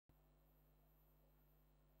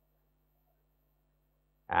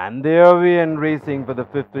And there we end racing for the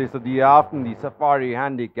fifth race of the afternoon, the Safari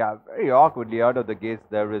Handicap. Very awkwardly out of the gates,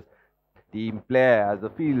 there is Team Player. As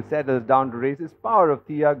the field settles down to races, Power of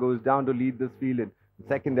THEA goes down to lead this field. In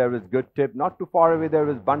second, there is Good Tip. Not too far away, there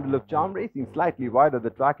is Bundle of Charm. Racing slightly wide of the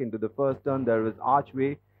track into the first turn, there is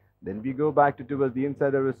Archway. Then we go back towards the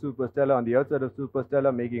inside, there is Super Stella. On the outside of Super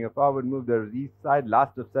Stella, making a forward move, there is East Side.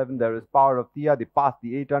 Last of 7, there is Power of THEA. They pass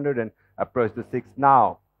the 800 and approach the 6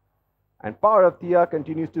 now. And Power of THEA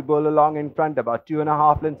continues to bowl along in front, about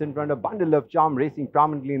 2.5 lengths in front of Bundle of Charm, racing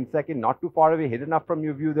prominently in second. Not too far away, hidden up from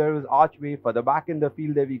your view, there is Archway. Further back in the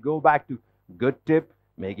field, there we go back to Good Tip,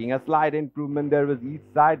 making a slight improvement. There is East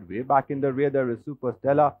Side. Way back in the rear, there is Super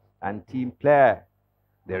Stella and Team Player.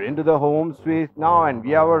 They're into the home straight now, and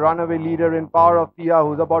we have a runaway leader in Power of THEA,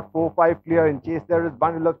 who's about 4-5 clear. In chase, there is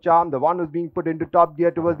Bundle of Charm. The one who's being put into top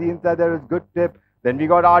gear towards the inside, there is Good Tip. Then we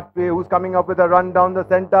got Archway, who's coming up with a run down the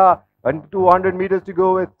center. And 200 meters to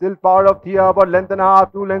go. It's still Power of THEA, about length and a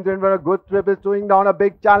half, 2 lengths in front of Good Tip is throwing down a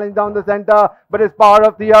big challenge down the center. But it's Power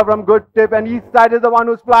of THEA from Good Tip, and East Side is the one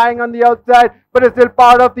who's flying on the outside. But it's still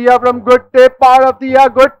Power of THEA from Good Tip, Power of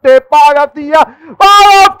THEA, Good Tip, Power of THEA.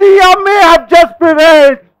 Power of THEA may have just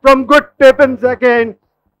prevailed from Good Tip in second.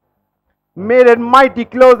 Made it mighty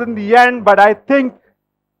close in the end, but I think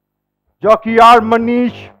jockey R.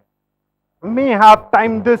 Manish may have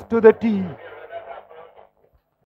timed this to the tee.